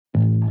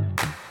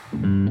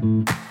Hi,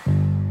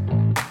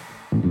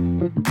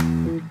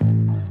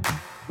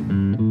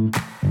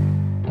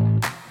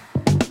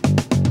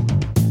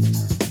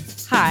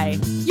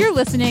 you're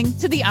listening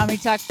to the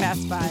OmniTalk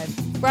Fast Five,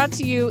 brought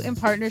to you in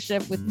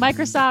partnership with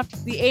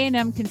Microsoft, the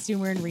A&M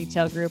Consumer and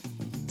Retail Group,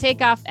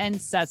 Takeoff, and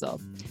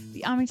Sezzle.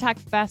 The OmniTalk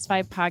Fast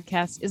Five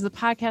podcast is the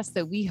podcast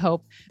that we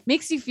hope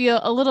makes you feel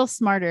a little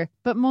smarter,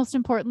 but most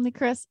importantly,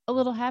 Chris, a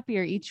little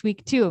happier each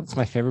week too. It's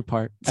my favorite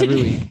part every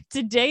week.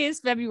 Today is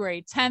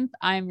February 10th.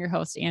 I'm your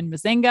host, Ann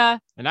Mazinga.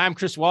 And I'm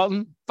Chris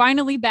Walton.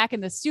 Finally back in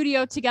the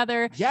studio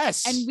together.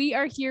 Yes. And we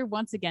are here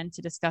once again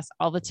to discuss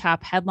all the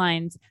top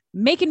headlines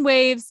making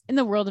waves in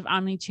the world of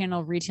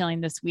omnichannel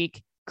retailing this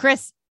week.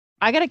 Chris,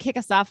 I got to kick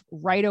us off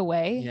right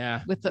away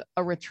with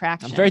a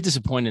retraction. I'm very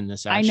disappointed in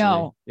this, actually. I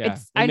know. Yeah.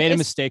 I made a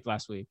mistake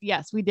last week.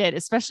 Yes, we did,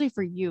 especially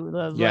for you,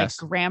 the like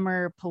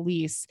grammar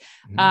police.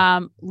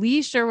 Mhm.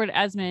 Lee Sherwood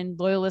Esmond,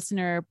 loyal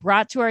listener,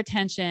 brought to our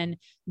attention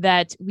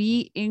that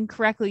we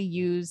incorrectly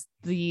used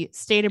the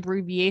state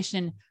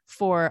abbreviation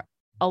for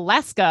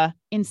Alaska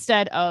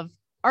instead of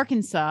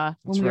Arkansas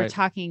when we were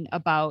talking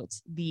about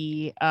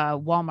the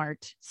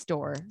Walmart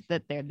store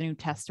the new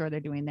test store they're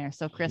doing there.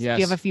 So Chris, do you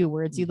have a few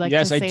words you'd like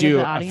to say I do. to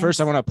the audience?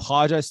 First, I want to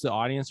apologize to the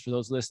audience for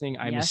those listening.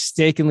 I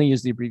mistakenly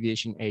used the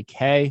abbreviation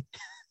AK.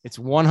 It's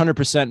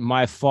 100%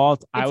 my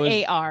fault.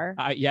 It's AR.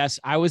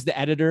 I was the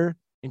editor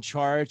in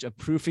charge of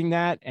proofing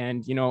that.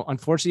 And,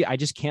 unfortunately, I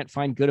just can't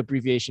find good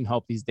abbreviation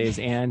help these days.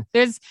 And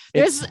there's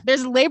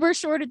labor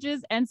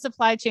shortages and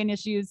supply chain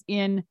issues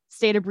in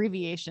state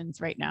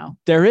abbreviations right now.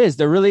 There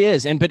really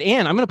is. But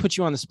Ann, I'm going to put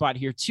you on the spot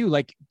here too,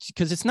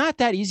 because it's not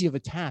that easy of a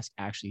task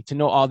actually to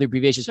know all the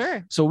abbreviations.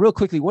 Sure. So real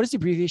quickly, what is the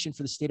abbreviation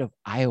for the state of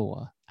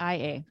Iowa?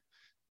 IA.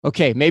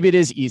 Okay, maybe it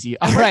is easy.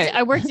 All right.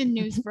 I worked in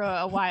news for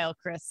a while,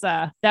 Chris.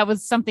 That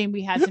was something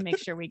we had to make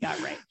sure we got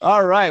right.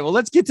 All right. Well,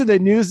 let's get to the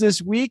news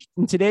this week.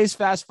 In today's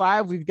Fast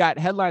Five, we've got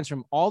headlines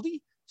from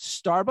Aldi,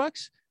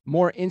 Starbucks,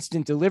 more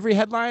instant delivery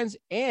headlines,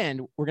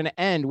 and we're going to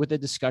end with a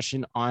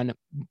discussion on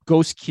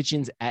ghost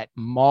kitchens at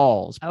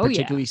malls,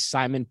 particularly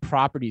Simon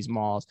Properties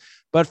malls.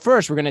 But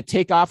first, we're going to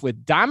take off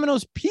with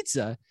Domino's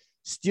Pizza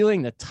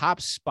stealing the top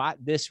spot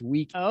this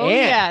week. Oh,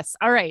 yes.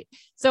 All right.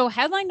 So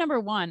headline number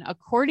one,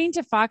 according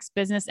to Fox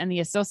Business and the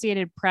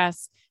Associated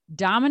Press,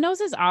 Domino's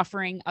is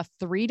offering a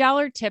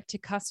 $3 tip to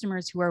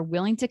customers who are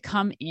willing to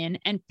come in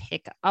and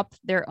pick up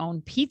their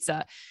own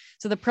pizza.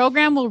 So the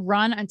program will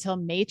run until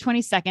May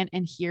 22nd,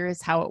 and here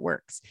is how it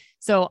works.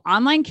 So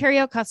online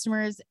carryout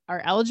customers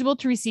are eligible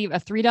to receive a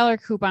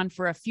 $3 coupon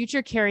for a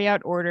future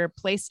carryout order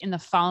placed in the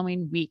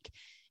following week.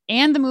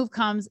 And the move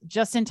comes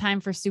just in time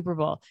for Super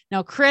Bowl.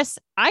 Now, Chris,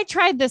 I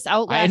tried this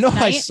out last night.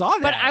 I saw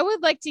that. But I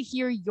would like to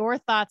hear your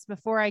thoughts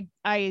before I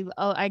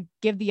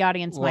give the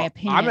audience my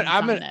opinion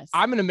on this.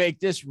 I'm going to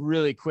make this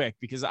really quick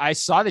because I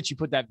saw that you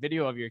put that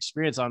video of your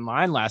experience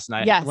online last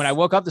night. Yes. When I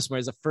woke up this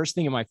morning, it was the first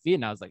thing in my feed,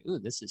 and I was like, ooh,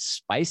 this is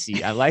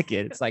spicy. I like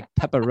it. It's like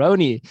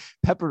pepperoni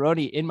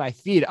in my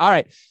feed. All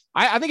right.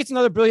 I think it's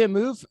another brilliant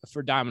move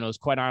for Domino's,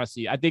 quite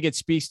honestly. I think it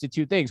speaks to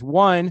two things.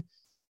 One,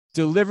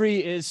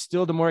 delivery is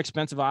still the more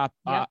expensive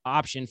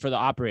option for the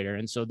operator.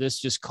 And so this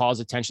just calls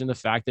attention to the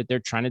fact that they're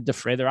trying to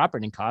defray their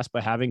operating costs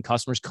by having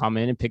customers come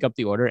in and pick up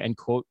the order and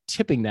quote,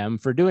 tipping them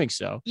for doing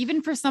so.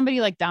 Even for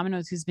somebody like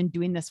Domino's, who's been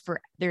doing this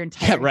for their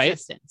entire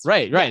existence.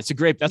 Right. It's a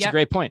great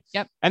point.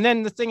 Yep. And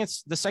then the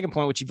second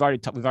point, which we've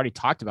already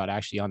talked about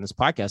actually on this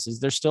podcast, is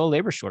there's still a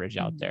labor shortage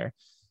out there.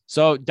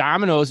 So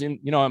Domino's,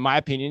 in my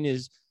opinion,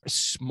 is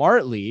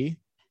smartly,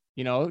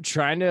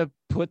 trying to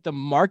put the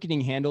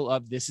marketing handle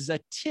of this is a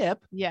tip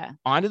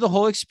onto the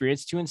whole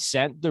experience to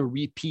incent the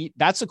repeat.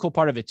 That's the cool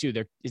part of it too.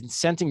 They're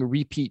incenting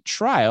repeat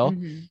trial.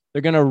 Mm-hmm.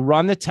 They're going to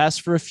run the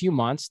test for a few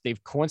months.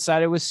 They've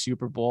coincided with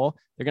Super Bowl.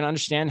 They're going to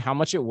understand how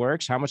much it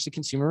works, how much the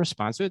consumer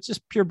responds to it. It's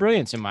just pure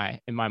brilliance in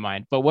my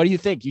mind. But what do you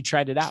think? You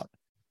tried it out.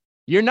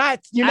 You're not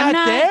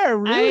there,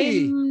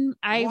 really.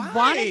 I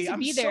wanted to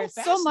be there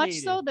so much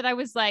so that I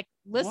was like,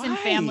 listen,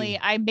 family,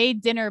 I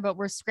made dinner, but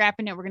we're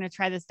scrapping it. We're going to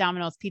try this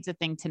Domino's pizza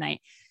thing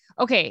tonight.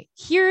 Okay,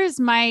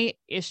 here's my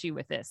issue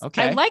with this.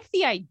 Okay. I like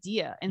the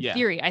idea in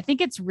theory. I think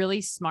it's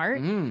really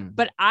smart,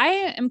 but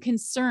I am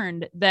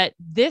concerned that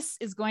this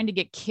is going to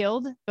get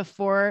killed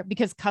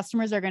because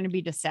customers are going to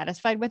be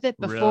dissatisfied with it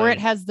before it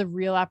has the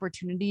real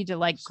opportunity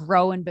to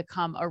grow and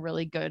become a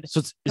really good.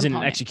 So is it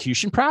an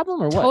execution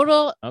problem or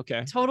what?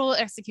 Total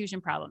execution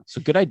problem.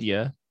 So good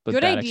idea, but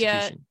bad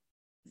execution.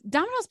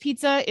 Domino's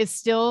Pizza is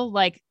still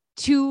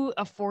too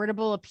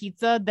affordable a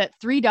pizza that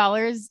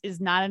 $3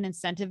 is not an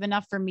incentive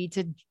enough for me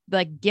to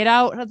get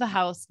out of the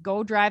house,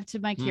 go drive to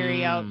my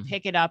carryout,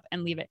 pick it up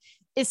and leave it,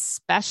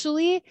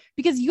 especially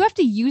because you have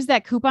to use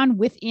that coupon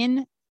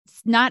within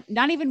not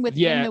even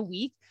within the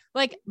week.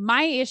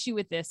 My issue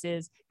with this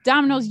is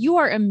Domino's, you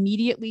are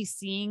immediately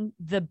seeing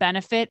the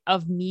benefit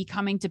of me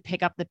coming to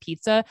pick up the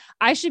pizza.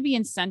 I should be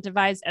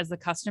incentivized as the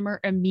customer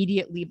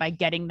immediately by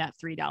getting that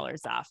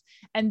 $3 off.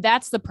 And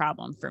that's the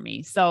problem for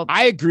me. So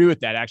I agree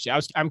with that.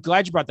 Actually, I'm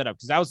glad you brought that up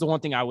because that was the one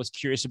thing I was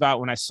curious about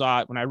when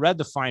I read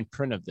the fine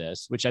print of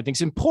this, which I think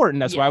is important.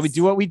 That's why we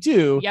do what we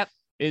do. Yep.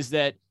 Is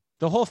that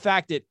the whole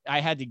fact that I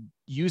had to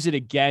use it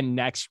again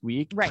next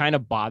week kind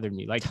of bothered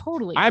me. Like,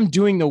 totally, I'm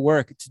doing the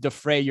work to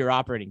defray your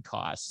operating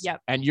costs.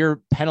 Yep. And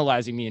you're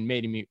penalizing me and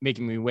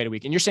making me wait a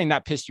week. And you're saying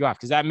that pissed you off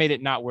because that made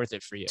it not worth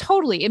it for you.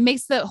 Totally. It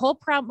makes the whole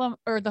problem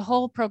or the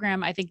whole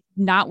program, I think,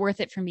 not worth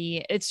it for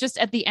me. It's just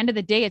at the end of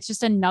the day, it's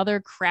just another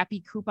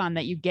crappy coupon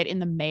that you get in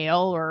the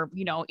mail or,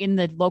 you know, in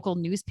the local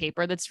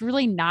newspaper that's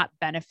really not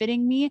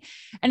benefiting me.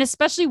 And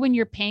especially when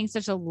you're paying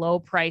such a low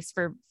price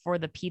for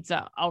the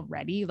pizza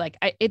already, like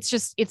I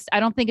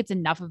don't think it's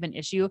enough of an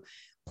issue.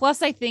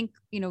 Plus, I think,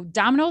 you know,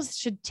 Domino's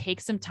should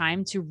take some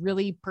time to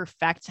really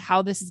perfect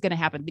how this is going to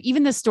happen. But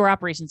even the store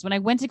operations, when I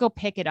went to go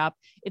pick it up,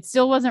 it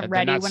still wasn't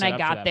ready when I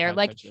got there.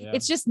 Like,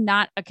 it's just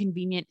not a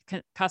convenient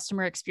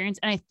customer experience.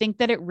 And I think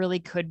that it really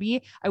could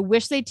be. I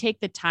wish they'd take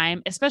the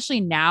time,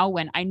 especially now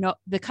when I know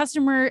the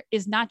customer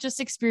is not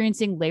just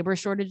experiencing labor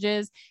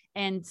shortages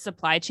and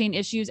supply chain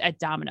issues at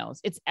Domino's.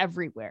 It's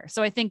everywhere.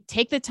 So I think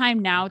take the time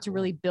now to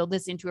really build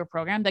this into a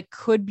program that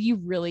could be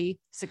really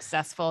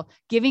successful,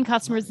 giving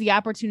customers the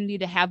opportunity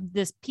to have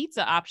this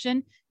pizza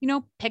option, you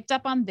know, picked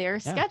up on their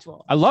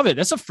schedule. I love it.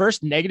 That's the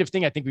first negative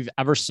thing I think we've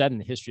ever said in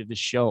the history of this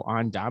show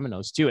on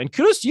Domino's too. And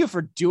kudos to you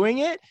for doing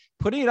it,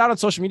 putting it out on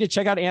social media.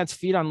 Check out Ant's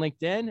feed on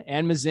LinkedIn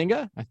and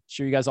Mazinga. I'm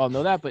sure you guys all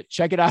know that, but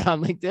check it out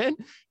on LinkedIn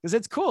because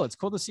it's cool. It's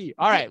cool to see.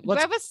 All right. Do I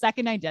have a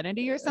second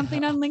identity or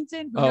something on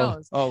LinkedIn? Who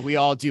knows? Oh, we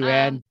all do.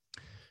 And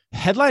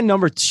headline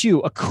number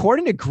 2,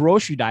 according to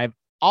Grocery Dive,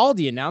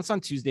 Aldi announced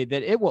on Tuesday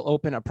that it will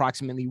open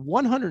approximately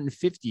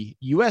 150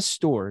 U.S.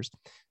 stores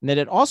and that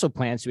it also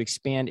plans to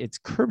expand its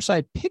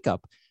curbside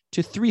pickup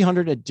to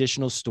 300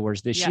 additional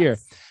stores this year.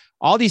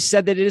 Aldi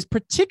said that it is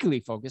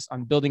particularly focused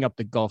on building up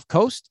the Gulf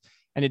Coast,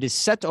 and it is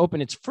set to open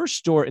its first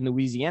store in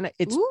Louisiana.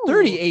 It's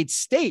 38th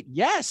state.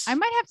 Yes. I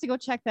might have to go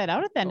check that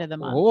out at the end of the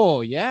month.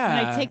 Oh, yeah.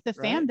 When I take the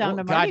fam down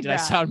to Mardi God, Gras. did I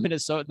sound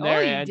Minnesotan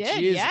there, Ann? You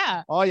did,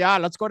 yeah. Oh, yeah.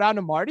 Let's go down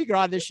to Mardi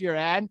Gras this year,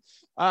 Ann.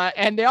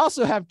 And they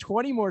also have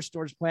 20 more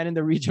stores planned in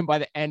the region by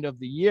the end of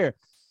the year.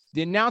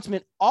 The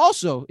announcement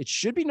also, it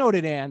should be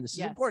noted, Ann, this is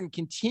important,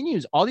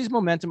 continues Aldi's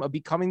momentum of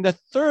becoming the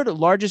 3rd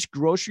largest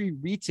grocery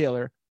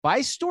retailer by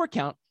store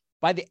count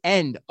by the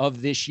end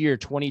of this year,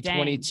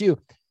 2022. Dang.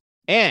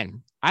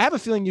 And I have a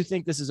feeling you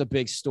think this is a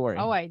big story.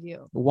 Oh, I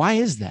do. Why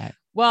is that?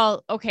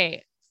 Well,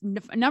 okay.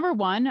 Number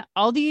one,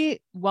 Aldi,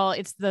 well,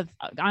 it's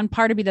on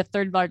par to be the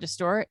 3rd largest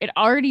store. It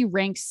already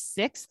ranks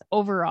 6th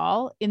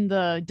overall in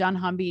the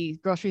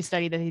dunnhumby grocery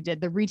study that he did,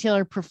 the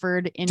retailer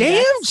preferred index.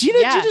 Damn, Gina,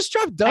 did you just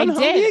drop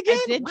dunnhumby again?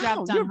 I did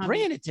drop dunnhumby. You're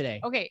bringing it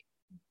today. Okay.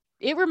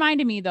 It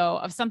reminded me though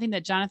of something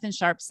that Jonathan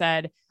Sharp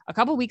said a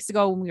couple of weeks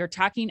ago when we were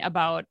talking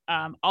about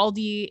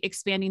Aldi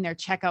expanding their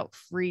checkout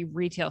free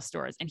retail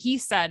stores. And he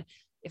said,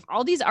 if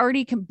Aldi's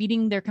already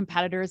beating their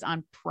competitors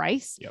on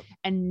price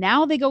and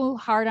now they go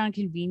hard on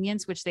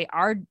convenience, which they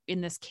are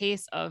in this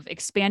case of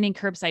expanding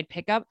curbside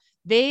pickup,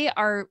 they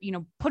are, you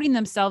know, putting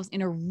themselves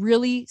in a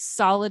really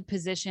solid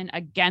position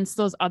against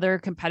those other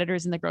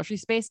competitors in the grocery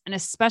space, and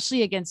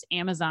especially against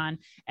Amazon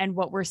and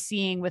what we're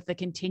seeing with the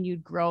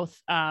continued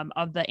growth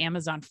of the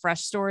Amazon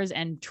Fresh stores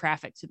and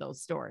traffic to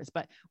those stores.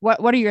 But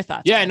what are your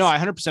thoughts? Yeah, no, I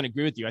 100%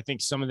 agree with you. I think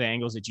some of the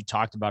angles that you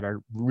talked about are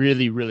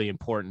really, really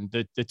important.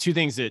 The two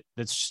things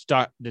that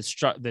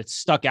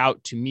stuck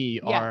out to me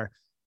are,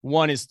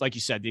 one is, like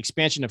you said, the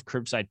expansion of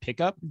curbside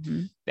pickup.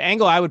 Mm-hmm. The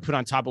angle I would put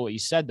on top of what you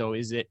said, though,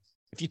 is that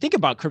if you think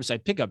about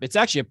curbside pickup, it's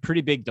actually a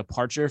pretty big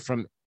departure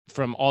from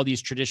all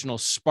these traditional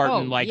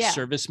Spartan-like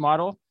service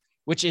model,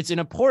 which it's an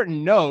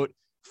important note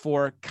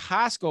for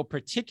Costco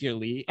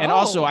particularly. And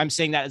also I'm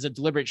saying that as a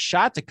deliberate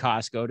shot to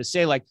Costco to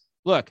say, like,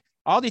 look,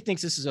 Aldi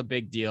thinks this is a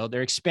big deal.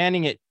 They're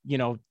expanding it, you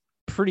know,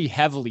 pretty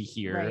heavily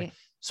here. Right.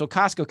 So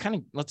Costco kind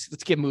of let's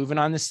get moving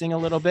on this thing a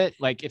little bit.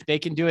 Like if they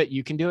can do it,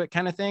 you can do it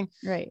kind of thing.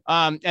 Right.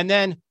 And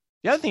then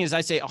the other thing is I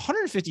say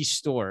 150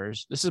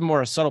 stores. This is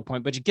more a subtle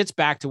point, but it gets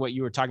back to what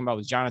you were talking about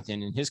with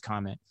Jonathan in his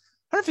comment.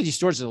 150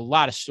 stores is a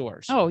lot of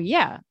stores. Oh,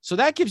 yeah. So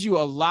that gives you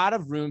a lot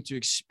of room to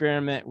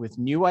experiment with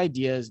new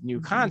ideas,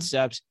 new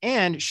concepts.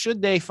 And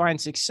should they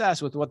find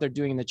success with what they're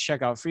doing in the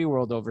checkout free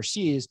world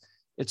overseas,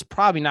 it's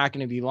probably not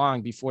going to be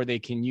long before they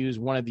can use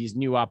one of these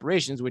new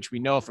operations, which we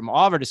know from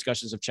all of our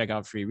discussions of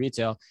checkout free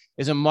retail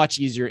is a much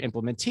easier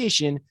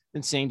implementation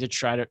than trying to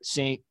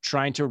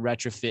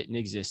retrofit an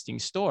existing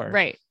store.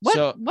 Right.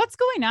 What's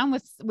going on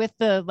with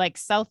the like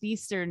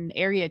southeastern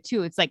area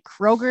too? It's like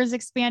Kroger's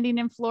expanding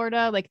in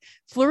Florida, like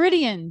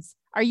Floridians.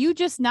 Are you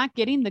just not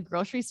getting the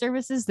grocery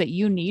services that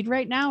you need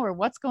right now, or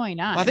what's going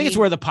on? Well, I think it's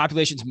where the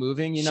population's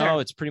moving. You know,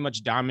 it's pretty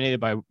much dominated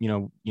by,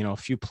 you know, a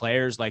few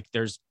players. Like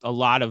there's a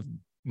lot of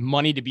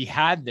money to be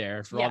had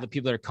there for all the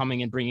people that are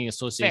coming and bringing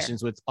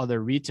associations with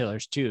other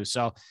retailers too.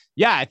 So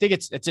yeah, I think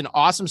it's an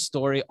awesome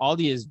story.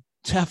 Aldi is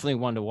definitely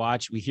one to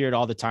watch. We hear it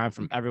all the time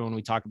from everyone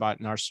we talk to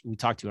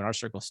in our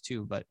circles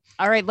too. But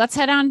all right, let's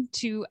head on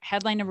to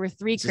headline number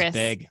 3, Chris.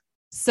 Big.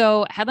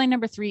 So headline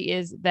number 3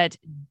 is that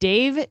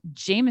Dave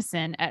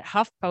Jameson at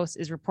HuffPost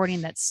is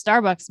reporting that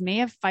Starbucks may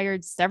have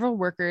fired several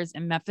workers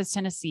in Memphis,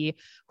 Tennessee,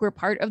 who are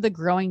part of the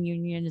growing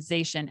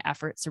unionization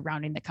effort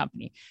surrounding the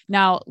company.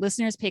 Now,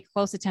 listeners, pay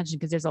close attention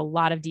because there's a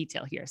lot of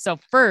detail here. So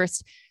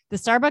first, the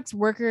Starbucks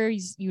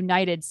Workers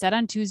United said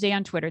on Tuesday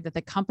on Twitter that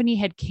the company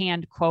had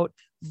canned, quote,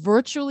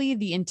 virtually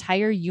the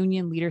entire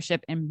union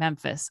leadership in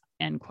Memphis,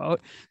 end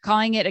quote,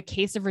 calling it a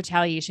case of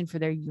retaliation for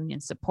their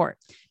union support.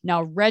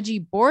 Now, Reggie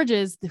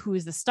Borges, who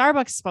is the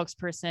Starbucks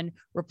spokesperson,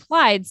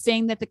 replied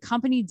saying that the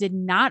company did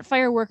not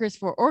fire workers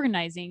for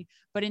organizing,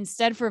 but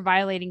instead for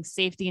violating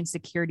safety and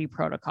security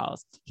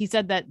protocols. He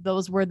said that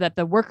those were that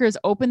the workers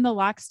opened the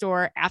locked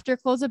store after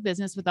close of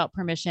business without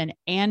permission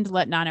and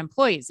let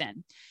non-employees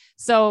in.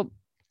 So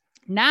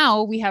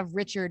now we have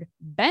Richard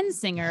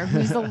Bensinger,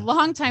 who's a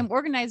longtime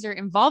organizer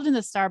involved in the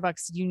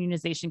Starbucks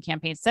unionization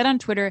campaign, said on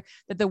Twitter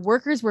that the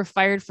workers were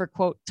fired for,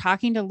 quote,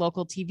 talking to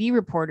local TV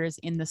reporters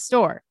in the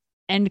store,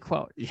 end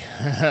quote.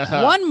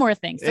 Yeah. One more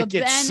thing. So it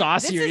gets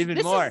saucier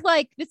even more.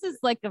 This is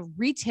like a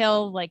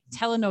retail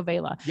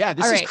telenovela. Yeah,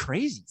 this is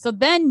crazy. So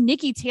then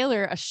Nikki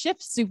Taylor, a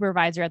shift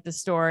supervisor at the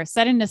store,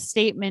 said in a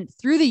statement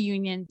through the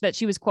union that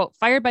she was, quote,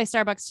 fired by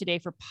Starbucks today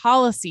for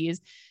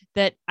policies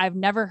that I've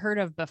never heard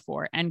of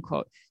before, end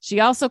quote. She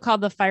also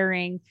called the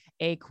firing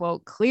a,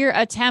 quote, clear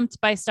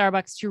attempt by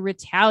Starbucks to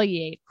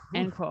retaliate,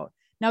 end quote.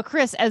 Now,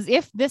 Chris, as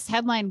if this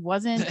headline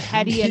wasn't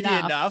heady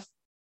enough.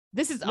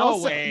 This is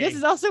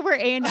also where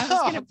A&M is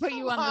going to put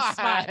you on the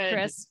spot,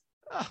 Chris.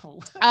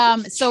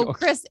 So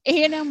Chris,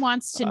 A&M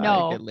wants to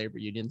know, labor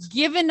unions,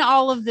 given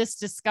all of this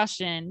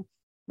discussion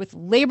with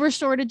labor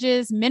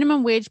shortages,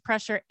 minimum wage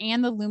pressure,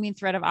 and the looming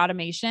threat of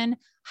automation,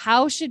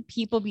 how should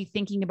people be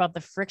thinking about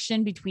the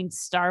friction between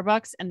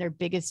Starbucks and their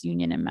biggest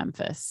union in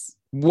Memphis?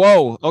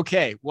 Whoa.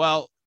 Okay.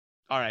 Well,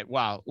 all right.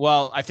 Wow.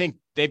 Well, I think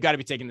they've got to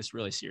be taking this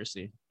really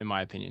seriously, in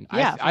my opinion.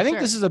 Yeah, I think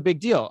this is a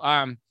big deal.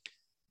 And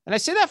I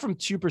say that from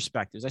two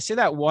perspectives. I say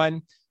that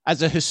one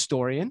as a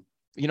historian,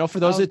 for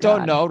those that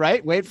don't know,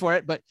 right? Wait for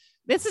it. But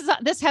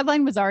this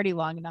headline was already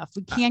long enough.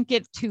 We can't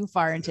get too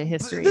far into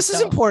history. This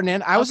is important.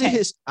 And I was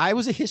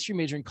a history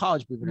major in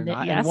college, believe it or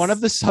not. Yes. And one of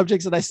the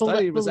subjects that I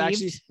studied was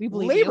actually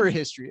labor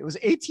history. It was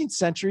 18th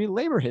century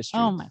labor history.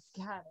 Oh my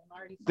God.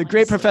 The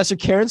great Professor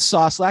Karen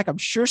Soslak. I'm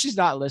sure she's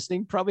not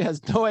listening. Probably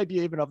has no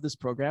idea even of this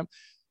program.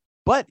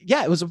 But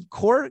yeah, it was a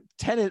core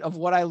tenet of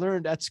what I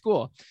learned at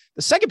school.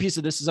 The second piece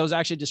of this is I was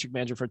actually district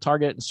manager for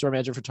Target and store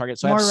manager for Target.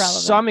 So I have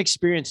some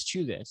experience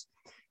to this.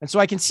 And so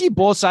I can see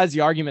both sides of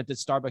the argument that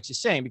Starbucks is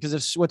saying, because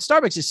if what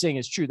Starbucks is saying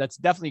is true, that's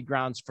definitely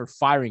grounds for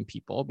firing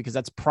people, because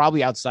that's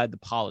probably outside the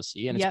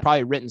policy and it's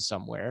probably written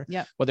somewhere.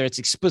 Whether it's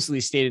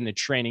explicitly stated in the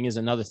training is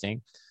another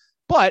thing.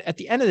 But at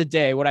the end of the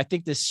day, what I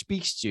think this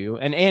speaks to,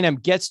 and A&M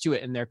gets to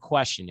it in their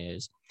question,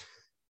 is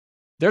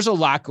there's a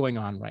lot going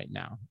on right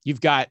now. You've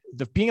got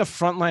being a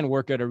frontline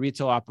worker at a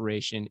retail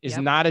operation is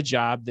not a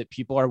job that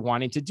people are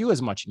wanting to do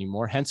as much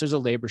anymore. Hence, there's a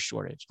labor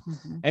shortage.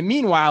 And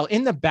meanwhile,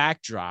 in the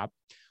backdrop,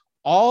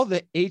 all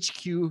the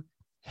HQ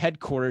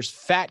headquarters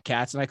fat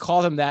cats, and I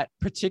call them that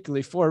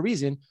particularly for a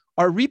reason,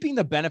 are reaping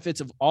the benefits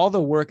of all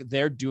the work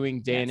they're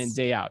doing day in and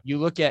day out. You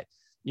look at,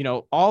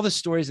 all the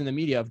stories in the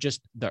media of just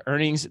the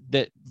earnings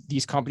that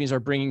these companies are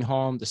bringing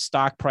home, the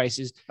stock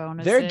prices,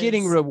 bonuses. They're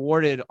getting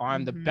rewarded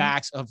on the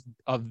backs of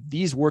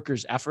these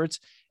workers' efforts.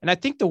 And I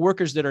think the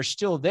workers that are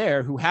still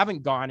there who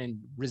haven't gone and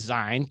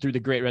resigned through the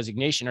Great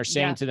Resignation are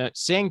saying to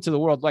the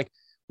world, like,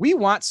 we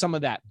want some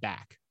of that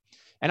back.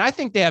 And I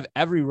think they have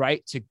every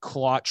right to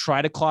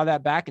try to claw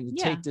that back and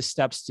to take the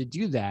steps to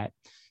do that.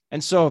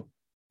 And so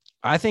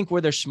I think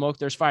where there's smoke,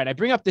 there's fire. And I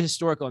bring up the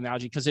historical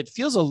analogy because it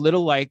feels a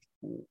little like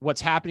what's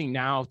happening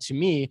now to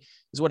me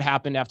is what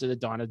happened after the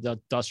dawn of the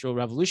Industrial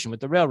Revolution with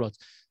the railroads.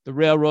 The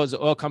railroads,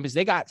 the oil companies,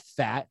 they got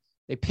fat.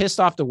 They pissed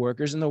off the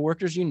workers, and the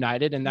workers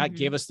united. And that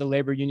gave us the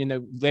labor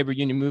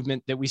union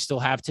movement that we still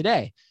have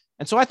today.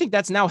 And so I think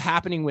that's now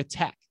happening with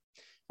tech.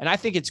 And I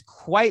think it's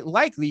quite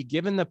likely,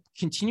 given the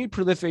continued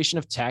proliferation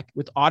of tech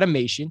with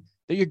automation,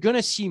 that you're going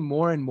to see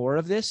more and more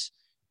of this.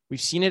 We've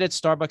seen it at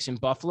Starbucks in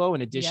Buffalo,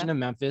 in addition to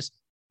Memphis,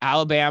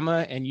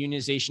 Alabama, and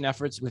unionization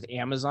efforts with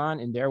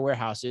Amazon in their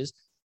warehouses.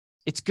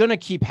 It's going to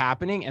keep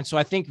happening. And so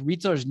I think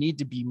retailers need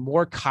to be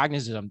more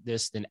cognizant of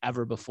this than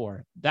ever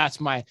before. That's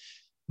my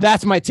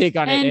take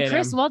on it. And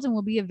Chris Walton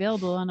will be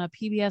available on a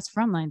PBS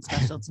Frontline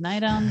special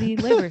tonight on the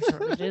labor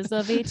shortages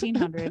of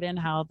 1800 and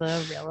how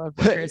the railroad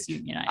workers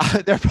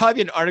unionized. There'll probably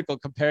be an article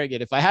comparing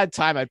it. If I had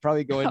time, I'd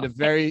probably go into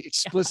very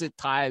explicit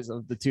ties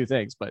of the two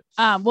things. But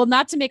well,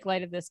 not to make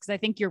light of this, because I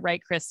think you're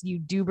right, Chris. You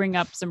do bring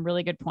up some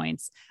really good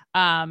points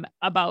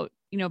about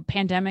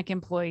pandemic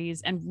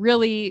employees and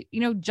really,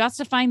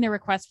 justifying their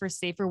request for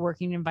safer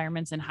working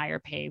environments and higher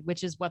pay,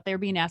 which is what they're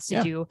being asked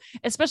to do,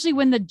 especially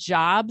when the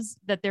jobs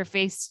that they're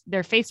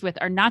faced with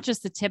are not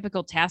just the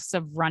typical tasks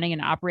of running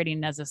and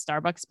operating as a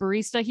Starbucks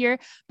barista here,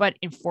 but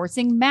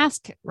enforcing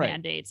mask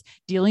mandates,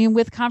 dealing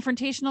with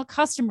confrontational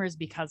customers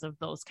because of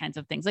those kinds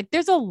of things. Like,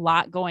 there's a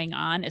lot going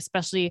on,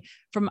 especially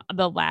from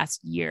the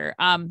last year.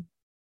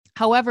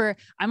 However,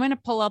 I'm going to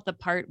pull out the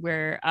part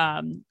where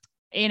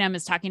A&M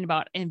is talking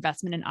about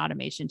investment in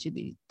automation to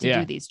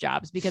do these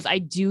jobs, because I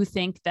do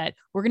think that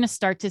we're going to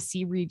start to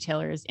see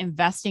retailers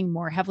investing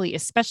more heavily,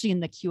 especially in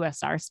the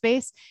QSR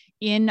space,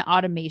 in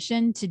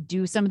automation to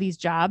do some of these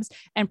jobs,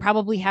 and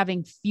probably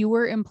having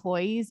fewer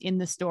employees in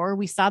the store.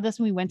 We saw this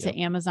when we went to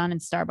Amazon and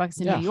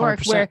Starbucks in New York,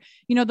 100%.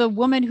 Where, the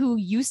woman who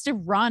used to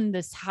run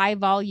this high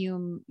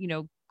volume,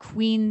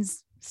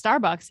 Queens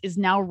Starbucks is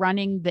now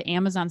running the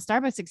Amazon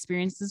Starbucks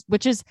experiences,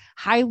 which is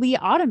highly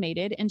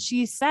automated. And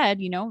she said,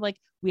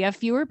 we have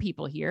fewer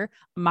people here.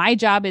 My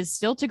job is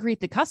still to greet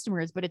the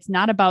customers, but it's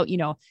not about,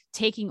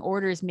 taking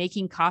orders,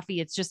 making coffee.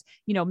 It's just,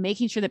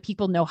 making sure that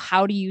people know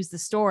how to use the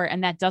store.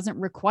 And that doesn't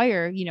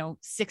require,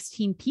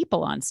 16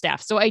 people on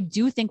staff. So I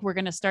do think we're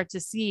going to start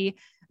to see,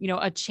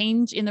 a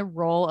change in the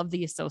role of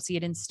the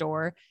associate in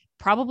store,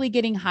 probably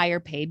getting higher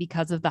pay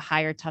because of the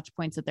higher touch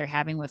points that they're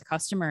having with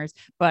customers,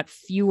 but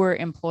fewer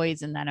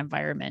employees in that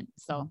environment.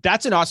 So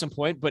that's an awesome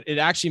point, but it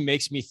actually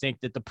makes me think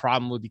that the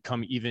problem will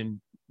become even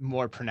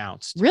more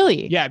pronounced.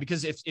 Really? Yeah.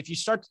 Because if you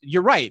start,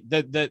 you're right.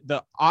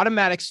 The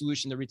automatic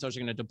solution the retailers are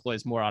going to deploy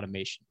is more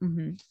automation.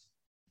 Mm-hmm.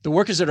 The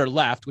workers that are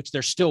left, which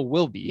there still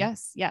will be,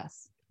 yes,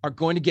 are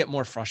going to get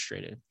more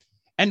frustrated.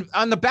 And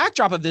on the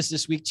backdrop of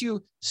this week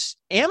too,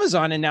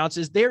 Amazon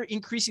announces they're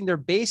increasing their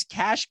base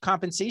cash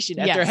compensation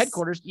at their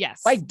headquarters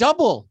by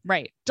double.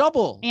 Right.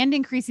 Double. And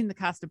increasing the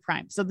cost of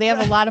Prime. So they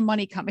have a lot of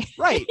money coming.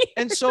 Right.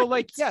 And so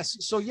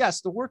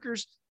yes, the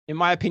workers, in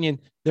my opinion,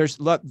 there's,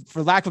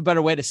 for lack of a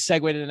better way to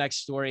segue to the next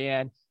story,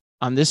 and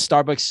on this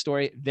Starbucks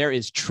story, there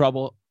is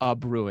trouble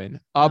brewing.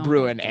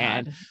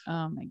 And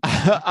oh my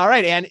God. All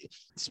right. And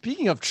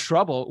speaking of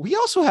trouble, we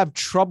also have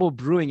trouble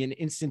brewing in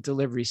Instant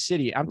Delivery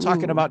City. I'm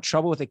talking about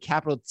trouble with a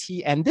capital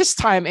T. And this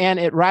time, Ann,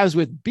 it rhymes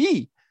with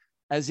B,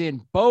 as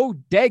in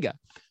bodega.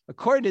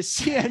 According to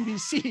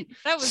CNBC.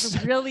 That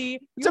was really,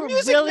 it's a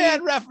Music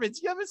Man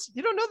reference.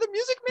 You don't know the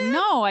Music Man?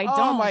 No, I don't.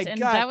 Oh my God.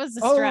 That was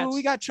a stretch. Oh,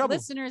 we got trouble.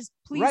 Listeners,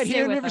 please right stay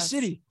here in with River us.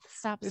 City.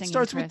 Stop singing. It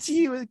starts Chris. with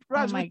T, it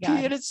rhymes with P,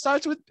 God. and it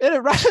starts with,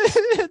 and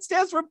it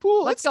stands for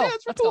pool. Let's go.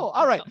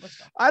 All right.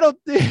 I don't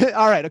think,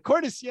 all right.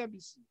 According to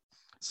CNBC,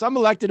 some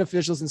elected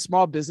officials and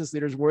small business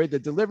leaders worried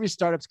that delivery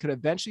startups could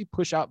eventually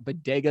push out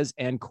bodegas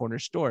and corner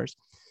stores.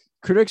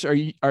 Critics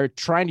are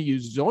trying to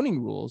use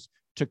zoning rules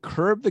to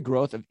curb the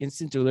growth of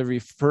instant delivery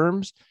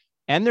firms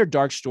and their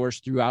dark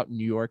stores throughout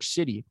New York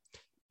City.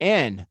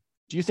 And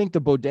do you think the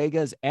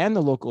bodegas and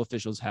the local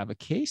officials have a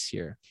case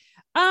here?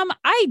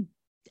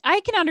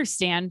 I can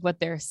understand what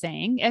they're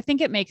saying. I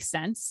think it makes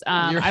sense.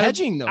 You're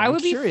hedging, though. I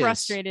would be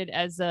frustrated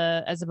as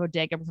a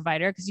bodega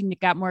provider because you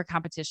got more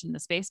competition in the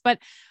space. But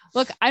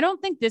look, I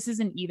don't think this is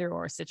an either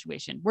or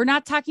situation. We're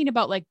not talking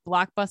about like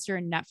Blockbuster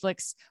and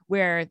Netflix,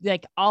 where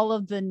like all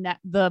of the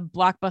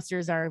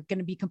blockbusters are going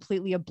to be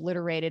completely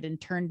obliterated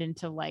and turned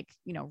into like,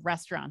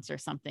 restaurants or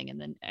something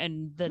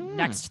in the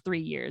next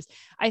 3 years.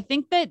 I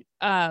think that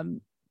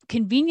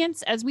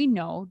convenience, as we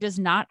know, does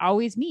not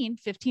always mean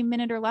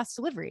 15-minute or less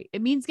delivery.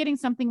 It means getting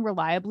something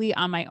reliably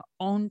on my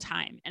own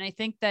time. And I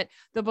think that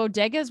the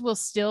bodegas will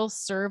still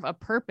serve a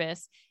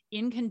purpose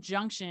in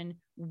conjunction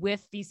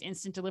with these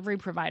instant delivery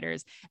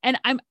providers. And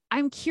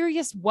I'm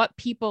curious what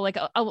people like.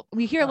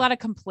 We hear a lot of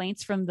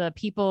complaints from the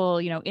people,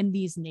 in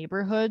these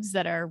neighborhoods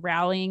that are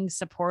rallying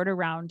support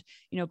around,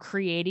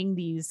 creating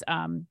these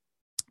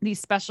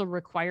special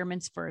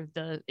requirements for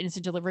the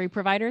instant delivery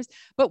providers.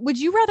 But would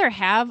you rather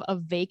have a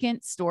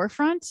vacant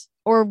storefront,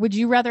 or would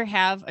you rather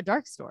have a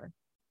dark store?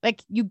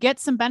 Like, you get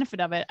some benefit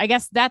of it. I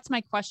guess that's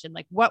my question.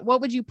 Like, what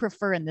would you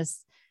prefer in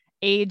this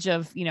age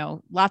of,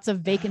 lots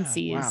of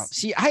vacancies? Wow.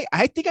 See,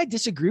 I think I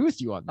disagree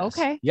with you on this.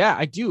 Okay. Yeah,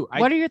 I do.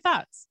 What are your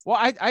thoughts? Well,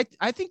 I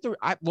think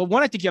I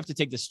think you have to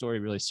take this story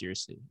really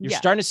seriously. You're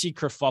starting to see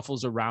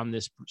kerfuffles around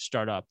this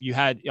startup. You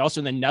had also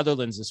in the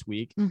Netherlands this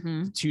week,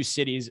 two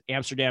cities,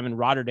 Amsterdam and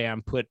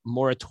Rotterdam, put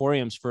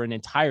moratoriums for an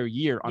entire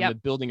year on the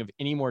building of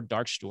any more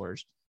dark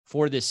stores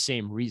for this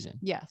same reason.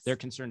 Yes. They're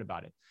concerned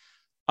about it.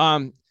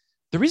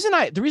 The reason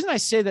I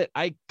say that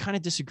I kind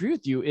of disagree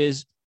with you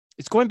is,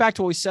 it's going back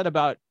to what we said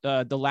about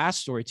the last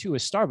story too,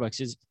 is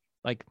Starbucks is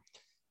like,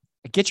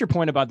 I get your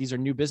point about these are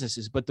new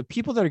businesses, but the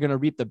people that are going to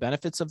reap the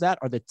benefits of that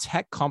are the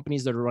tech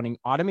companies that are running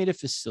automated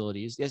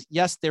facilities.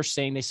 Yes, they're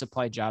saying they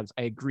supply jobs.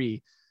 I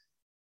agree.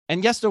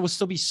 And yes, there will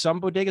still be some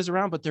bodegas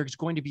around, but there's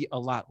going to be a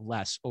lot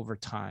less over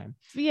time.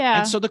 Yeah.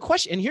 And so the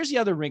question, and here's the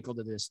other wrinkle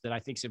to this that I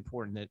think is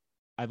important that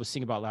I was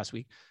thinking about last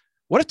week.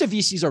 What if the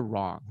VCs are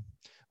wrong?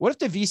 What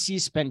if the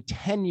VCs spend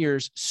 10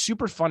 years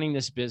super funding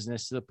this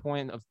business to the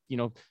point of,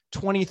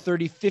 20,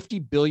 30,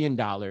 $50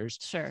 billion,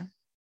 sure,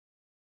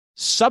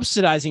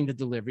 subsidizing the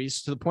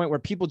deliveries to the point where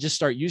people just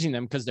start using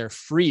them because they're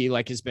free,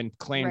 like has been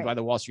claimed by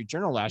the Wall Street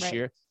Journal last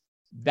year.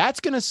 That's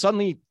going to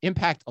suddenly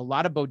impact a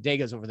lot of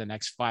bodegas over the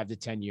next 5 to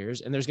 10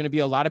 years. And there's going to be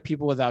a lot of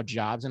people without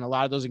jobs, and a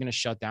lot of those are going to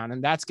shut down,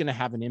 and that's going to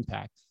have an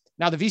impact.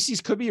 Now, the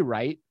VCs could be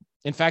right.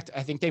 In fact,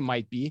 I think they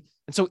might be.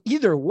 And so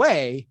either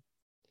way,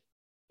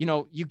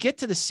 you get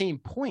to the same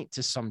point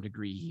to some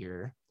degree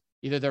here.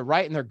 Either they're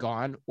right and they're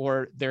gone,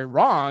 or they're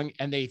wrong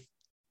and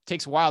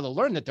takes a while to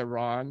learn that they're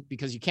wrong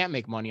because you can't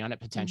make money on it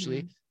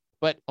potentially.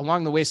 but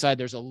along the wayside,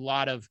 there's a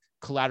lot of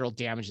collateral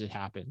damage that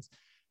happens.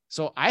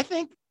 So I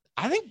think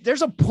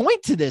there's a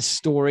point to this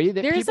story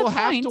that people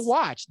have to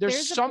watch.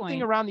 There's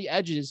something around the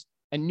edges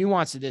and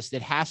nuance to this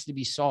that has to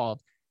be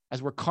solved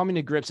as we're coming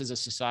to grips as a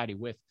society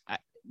with.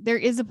 There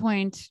is a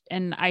point,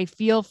 and I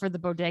feel for the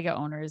bodega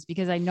owners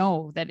because I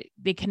know that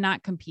they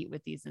cannot compete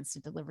with these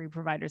instant delivery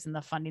providers and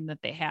the funding that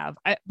they have.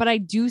 But I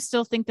do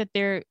still think that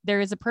there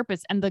is a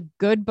purpose, and the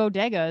good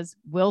bodegas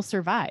will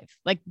survive.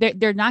 Like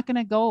they're not going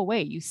to go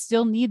away. You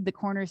still need the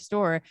corner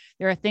store.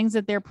 There are things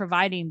that they're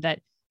providing that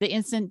the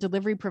instant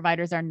delivery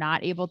providers are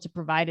not able to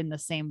provide in the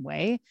same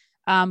way.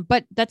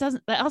 But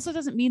that also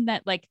doesn't mean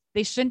that like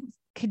they shouldn't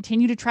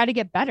continue to try to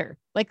get better.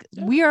 Like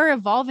we are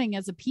evolving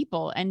as a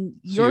people, and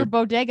your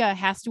bodega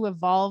has to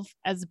evolve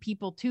as a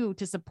people too,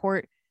 to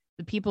support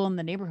the people in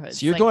the neighborhood.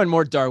 So you're going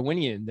more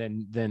Darwinian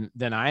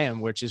than I am,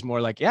 which is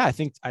more like, I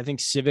think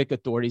civic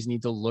authorities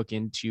need to look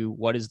into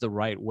what is the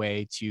right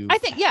way to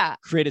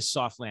create a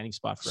soft landing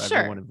spot for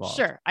everyone involved.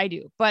 Sure, I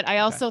do. But I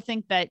also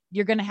think that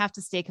you're going to have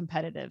to stay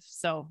competitive.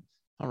 So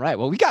all right.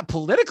 Well, we got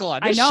political on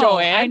this show,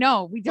 Ann. I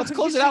know. Let's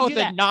close it out with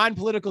a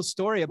non-political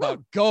story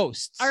about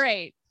ghosts. All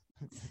right.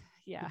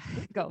 Yeah,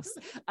 ghosts.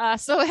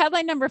 So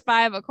headline number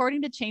 5,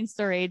 according to Chain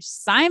Store Age,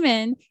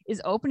 Simon is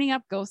opening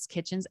up ghost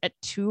kitchens at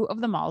 2 of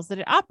the malls that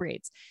it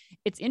operates.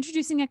 It's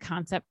introducing a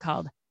concept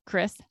called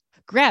Chris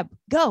Grab,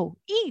 Go,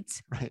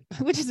 Eat, right,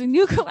 which is a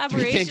new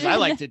collaboration things I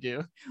like to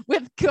do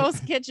with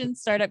Ghost Kitchen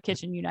Startup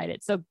Kitchen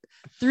United. So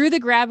through the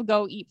Grab,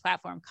 Go, Eat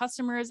platform,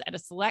 customers at a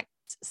select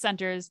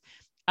centers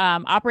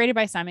operated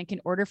by Simon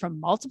can order from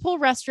multiple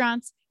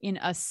restaurants in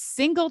a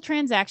single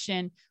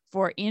transaction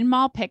for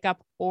in-mall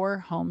pickup or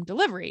home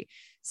delivery.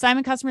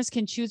 Simon customers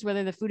can choose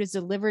whether the food is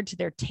delivered to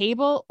their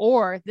table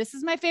or, this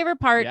is my favorite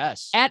part,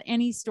 at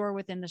any store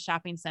within the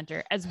shopping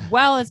center, as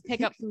well as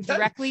pick up food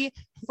directly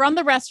from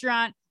the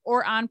restaurant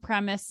or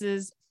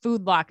on-premises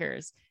food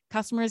lockers.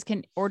 Customers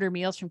can order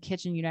meals from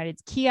Kitchen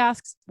United's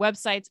kiosks,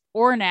 websites,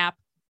 or an app,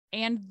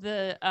 and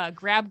the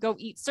Grab, Go,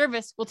 Eat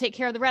service will take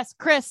care of the rest.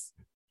 Chris,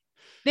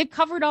 they've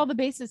covered all the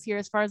bases here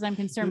as far as I'm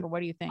concerned, but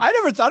what do you think? I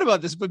never thought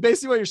about this, but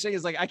basically what you're saying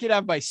is like, I could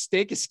have my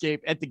Steak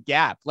Escape at the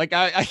Gap. Like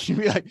I can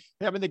be like,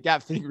 hey, I'm in the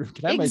Gap fitting room.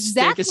 Can I have my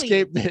Steak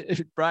Escape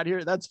brought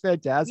here? That's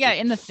fantastic. Yeah,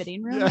 in the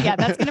fitting room. Yeah,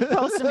 that's going to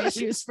pose some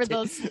issues for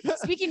those.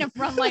 Speaking of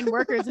frontline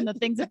workers and the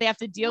things that they have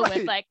to deal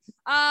with, like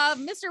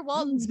Mr.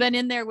 Walton's been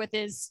in there with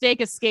his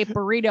Steak Escape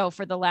burrito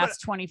for the last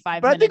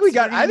 25 minutes. I think we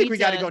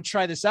got to go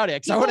try this out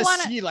because I want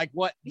to see like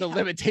what the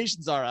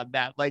limitations are on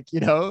that. Like,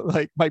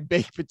 like my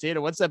baked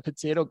potato. What's that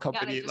potato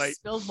company? Like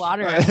spilled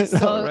water. I'm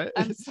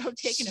so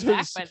taken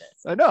aback by this.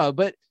 I know,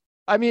 but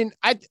I mean,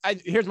 I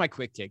here's my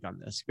quick take on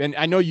this. And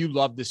I know you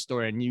love this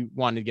story and you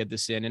wanted to get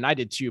this in, and I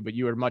did too, but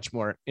you were much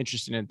more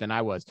interested in it than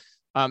I was.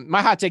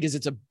 My hot take is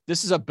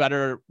this is a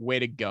better way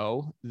to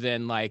go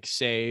than like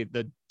say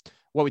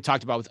what we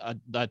talked about with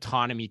the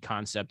autonomy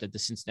concept at the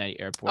Cincinnati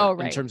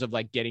airport in terms of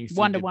like getting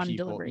one-to-one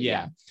delivery.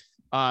 Yeah.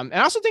 And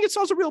I also think it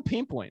solves a real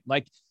pain point.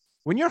 Like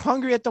when you're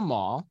hungry at the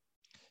mall,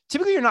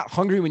 typically you're not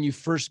hungry when you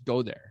first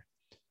go there.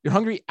 You're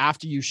hungry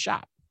after you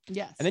shop.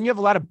 Yes. And then you have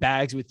a lot of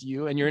bags with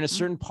you and you're in a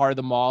certain part of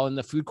the mall and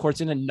the food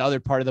court's in another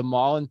part of the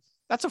mall. And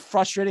that's a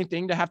frustrating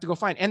thing to have to go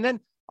find. And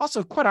then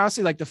also, quite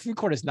honestly, like the food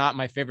court is not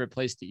my favorite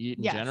place to eat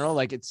in general.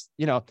 Like it's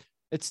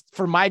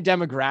for my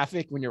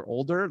demographic when you're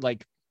older,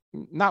 like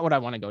not what I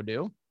want to go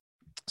do.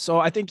 So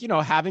I think,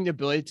 having the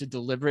ability to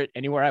deliver it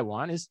anywhere I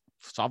want is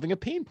solving a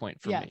pain point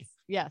for me.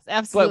 Yes,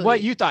 absolutely. But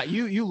what you thought,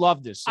 you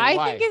love this. So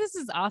I think this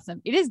is awesome.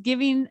 It is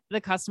giving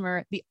the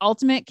customer the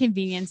ultimate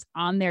convenience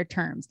on their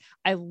terms.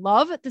 I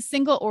love the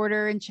single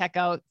order and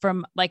checkout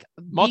from like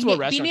multiple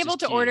restaurants. Being able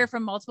to order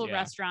from multiple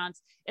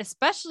restaurants,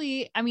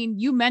 especially, I mean,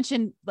 you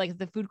mentioned like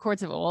the food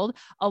courts of old.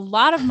 A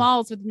lot of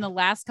malls within the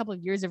last couple of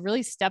years have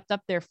really stepped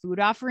up their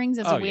food offerings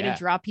as a way to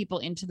draw people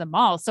into the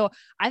mall. So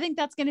I think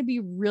that's going to be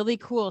really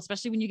cool,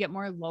 especially when you get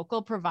more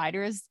local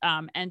providers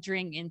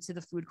entering into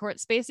the food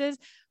court spaces.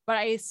 But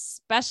I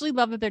especially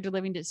love that they're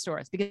delivering to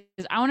stores because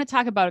I want to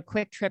talk about a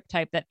quick trip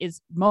type that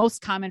is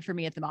most common for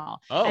me at the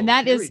mall. And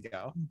that is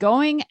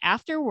going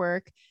after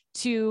work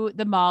to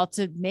the mall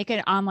to make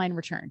an online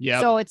return.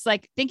 So it's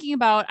like thinking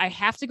about, I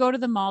have to go to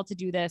the mall to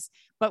do this,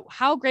 but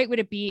how great would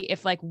it be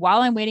if like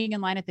while I'm waiting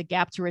in line at the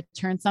Gap to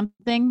return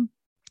something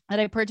that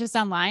I purchased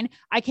online,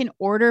 I can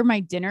order my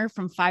dinner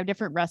from 5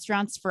 different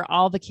restaurants for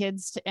all the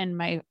kids and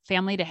my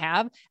family to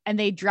have, and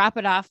they drop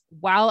it off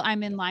while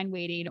I'm in line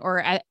waiting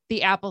or at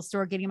the Apple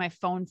store getting my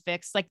phone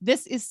fixed. Like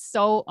this is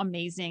so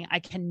amazing. I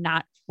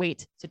cannot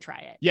wait to try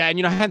it. Yeah.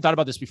 And I hadn't thought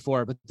about this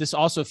before, but this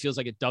also feels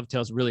like it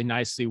dovetails really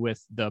nicely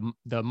with the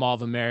Mall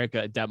of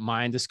America Adept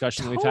Mind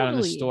discussion that we've had on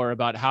the store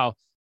about how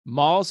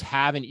malls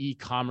have an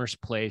e-commerce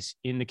place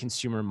in the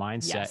consumer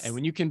mindset. And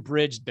when you can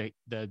bridge the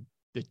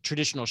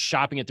traditional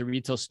shopping at the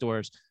retail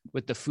stores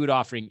with the food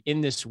offering in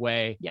this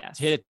way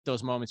to hit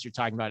those moments you're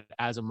talking about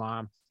as a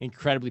mom,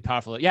 incredibly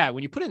powerful. Yeah.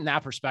 When you put it in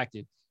that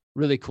perspective,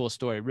 really cool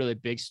story, really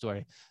big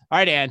story. All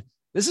right, Ann,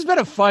 this has been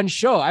a fun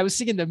show. I was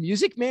singing The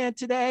Music Man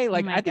today.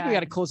 Like, I think we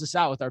got to close this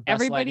out with our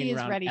best lightning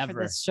round ever. Everybody is ready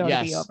for this show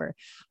to be over.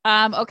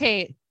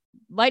 Okay.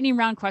 Lightning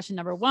round question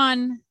number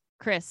 1.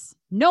 Chris,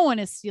 no one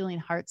is stealing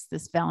hearts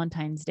this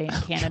Valentine's Day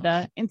in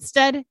Canada.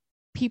 Instead,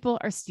 people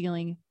are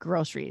stealing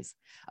groceries.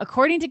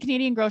 According to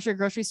Canadian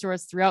grocery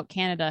stores throughout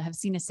Canada have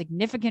seen a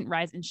significant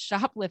rise in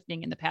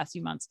shoplifting in the past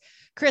few months.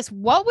 Chris,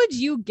 what would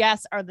you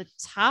guess are the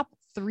top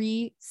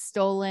 3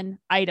 stolen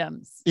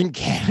items in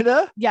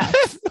Canada? Yeah.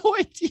 I have no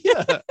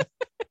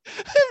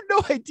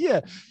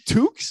idea.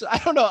 Toques? I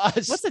don't know.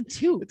 What's a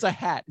toque? It's a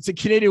hat. It's a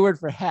Canadian word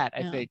for hat,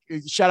 I think.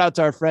 Shout out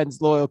to our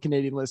friends, loyal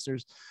Canadian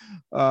listeners.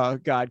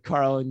 God,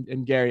 Carl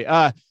and Gary.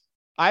 I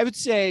would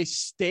say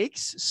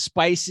steaks,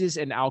 spices,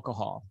 and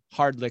alcohol,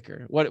 hard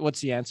liquor.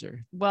 What's the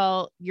answer?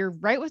 Well, you're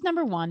right with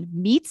number 1.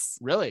 Meats.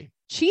 Really?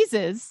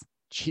 Cheeses.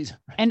 Cheese.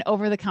 And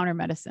over-the-counter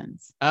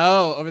medicines.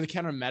 Oh,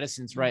 over-the-counter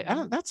medicines, right?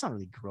 That's not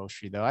really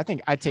grocery though. I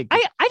think I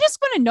just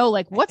want to know,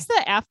 like, what's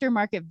the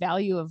aftermarket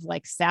value of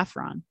like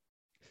saffron?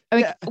 I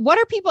mean, what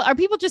are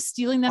people just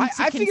stealing them?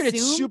 I figured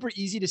it's super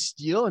easy to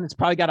steal and it's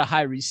probably got a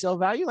high resale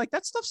value. Like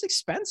that stuff's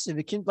expensive.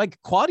 It can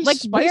quality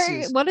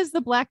spices. What is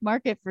the black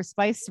market for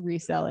spice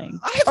reselling?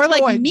 Or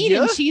like no meat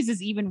and cheese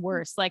is even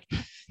worse. Like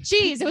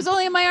cheese, it was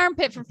only in my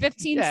armpit for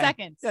 15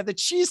 seconds. Yeah, the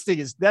cheese thing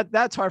is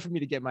that's hard for me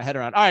to get my head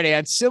around. All right,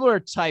 and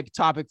similar type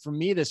topic for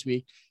me this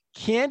week.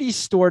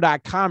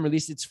 CandyStore.com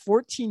released its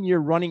 14-year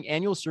running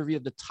annual survey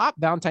of the top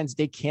Valentine's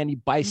Day candy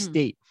by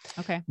state.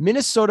 Okay.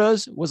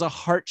 Minnesota's was a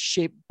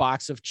heart-shaped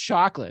box of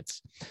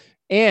chocolates.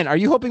 And are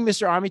you hoping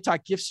Mr. Army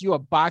Talk gifts you a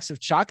box of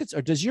chocolates,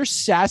 or does your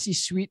sassy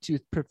sweet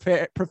tooth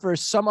prefer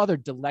some other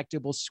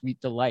delectable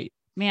sweet delight?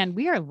 Man,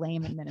 we are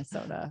lame in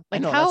Minnesota.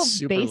 Like, know, how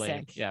super basic.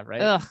 Lame. Yeah, right.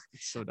 Ugh.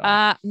 It's so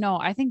dumb. No,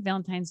 I think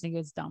Valentine's Day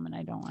is dumb, and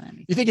I don't want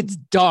anything. You think it's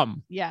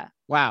dumb? Yeah.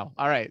 Wow.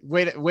 All right.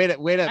 Wait.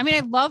 I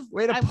mean,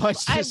 I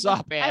punch this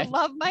up, man. I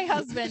love my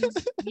husband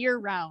year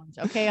round.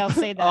 Okay, I'll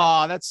say that.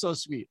 Oh, that's so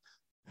sweet.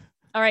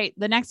 All right.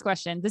 The next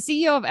question. The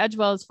CEO of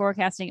Edgewell is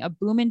forecasting a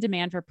boom in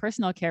demand for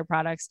personal care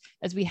products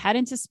as we head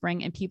into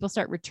spring and people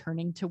start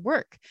returning to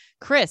work.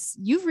 Chris,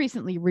 you've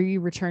recently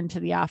returned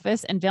to the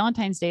office and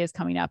Valentine's Day is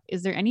coming up.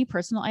 Is there any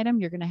personal item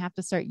you're going to have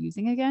to start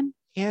using again?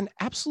 And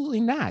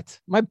absolutely not.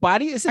 My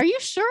body is. Are you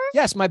sure?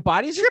 Yes, my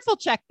body's triple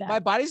check that. My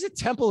body's a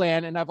Temple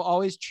Land, and I've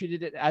always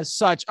treated it as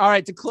such. All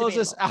right, to close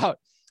this out,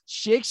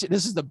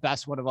 this is the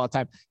best one of all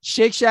time.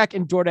 Shake Shack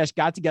and DoorDash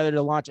got together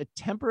to launch a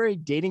temporary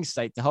dating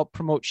site to help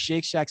promote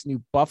Shake Shack's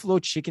new buffalo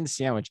chicken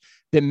sandwich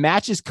that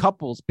matches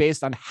couples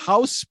based on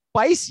how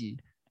spicy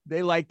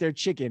they like their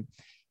chicken.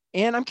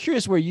 And I'm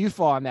curious where you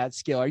fall on that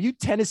scale. Are you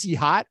Tennessee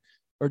hot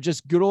or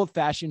just good old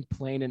fashioned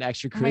plain and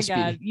extra crispy? Oh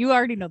my God, you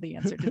already know the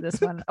answer to this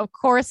one. Of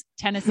course,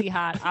 Tennessee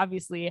hot,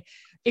 obviously.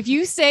 If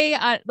you say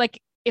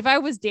if I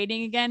was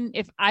dating again,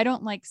 if I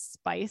don't like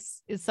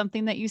spice is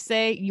something that you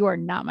say, you are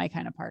not my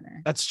kind of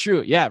partner. That's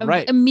true. Yeah,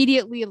 right.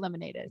 Immediately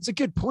eliminated. It's a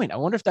good point. I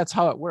wonder if that's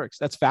how it works.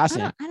 That's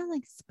fascinating. I don't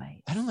like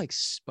spice. I don't like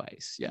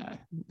spice. Yeah.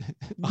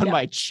 On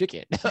my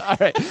chicken. All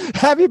right.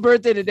 Happy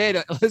birthday today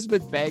to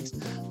Elizabeth Banks,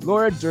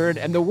 Laura Dern,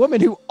 and the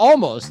woman who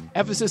almost,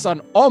 emphasis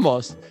on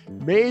almost,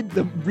 made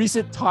the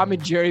recent Tom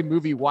and Jerry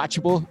movie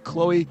watchable,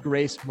 Chloe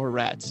Grace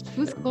Moretz.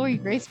 Who's Chloe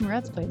Grace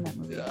Moretz playing that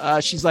movie?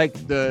 She's like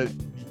the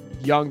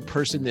young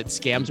person that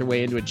scams her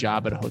way into a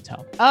job at a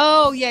hotel.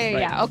 Oh,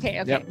 yeah.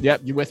 Okay. Yep.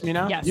 You with me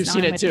now? Yes. You've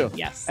seen it too.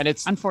 Yes. And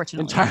it's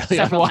unfortunately entirely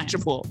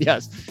unwatchable.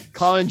 Yes.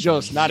 Colin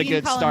Jost, not a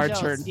good star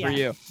turn for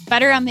you.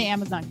 Better on the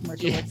Amazon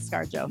commercial with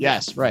ScarJo.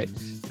 Yes, right.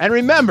 And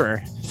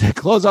remember, to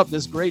close up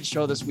this great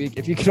show this week,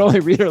 if you can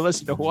only read or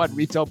listen to one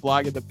retail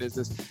blog in the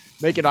business,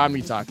 make it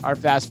OmniTalk. Our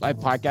Fast Five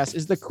podcast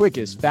is the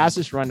quickest,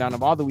 fastest rundown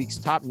of all the week's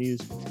top news,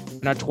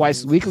 and our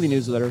twice weekly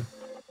newsletter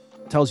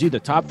tells you the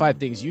top 5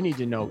 things you need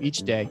to know each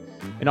day,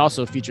 and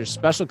also features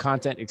special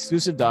content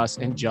exclusive to us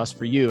and just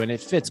for you. And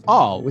it fits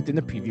all within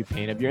the preview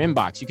pane of your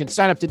inbox. You can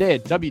sign up today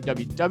at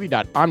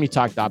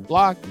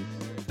www.omnitalk.blog.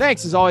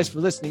 Thanks as always for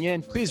listening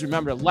in. Please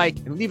remember to like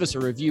and leave us a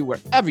review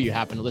wherever you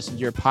happen to listen to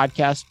your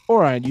podcast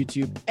or on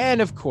YouTube.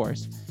 And of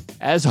course,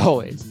 as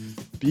always,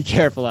 be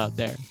careful out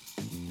there.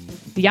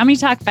 The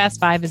OmniTalk Fast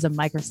 5 is a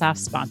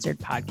Microsoft-sponsored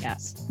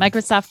podcast.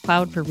 Microsoft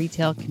Cloud for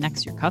Retail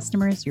connects your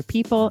customers, your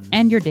people,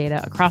 and your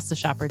data across the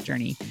shopper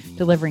journey,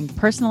 delivering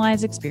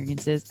personalized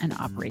experiences and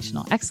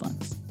operational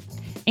excellence.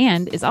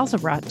 And is also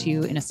brought to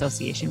you in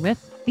association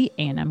with the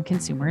A&M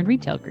Consumer and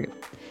Retail Group.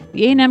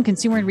 The A&M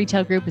Consumer and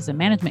Retail Group is a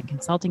management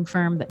consulting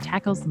firm that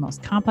tackles the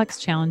most complex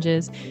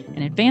challenges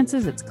and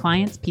advances its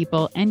clients,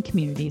 people, and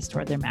communities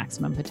toward their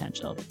maximum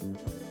potential.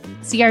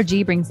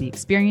 CRG brings the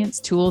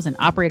experience, tools, and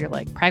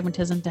operator-like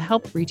pragmatism to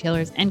help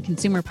retailers and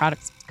consumer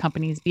products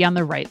companies be on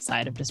the right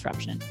side of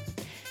disruption.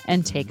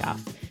 And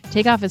Takeoff.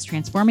 Takeoff is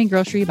transforming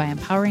grocery by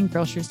empowering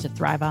grocers to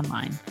thrive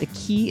online. The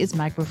key is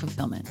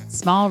micro-fulfillment,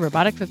 small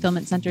robotic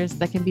fulfillment centers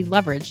that can be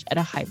leveraged at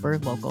a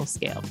hyper-local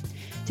scale.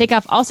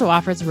 Takeoff also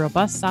offers a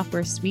robust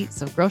software suite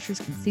so grocers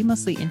can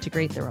seamlessly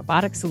integrate their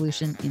robotic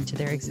solution into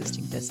their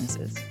existing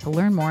businesses. To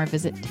learn more,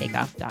 visit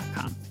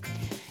takeoff.com.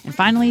 And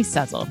finally,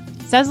 Sezzle.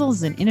 Sezzle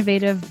is an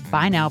innovative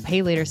buy now,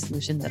 pay later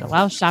solution that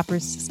allows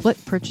shoppers to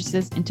split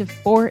purchases into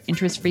 4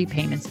 interest-free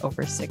payments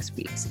over 6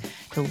 weeks.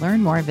 To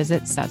learn more,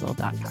 visit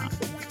Sezzle.com.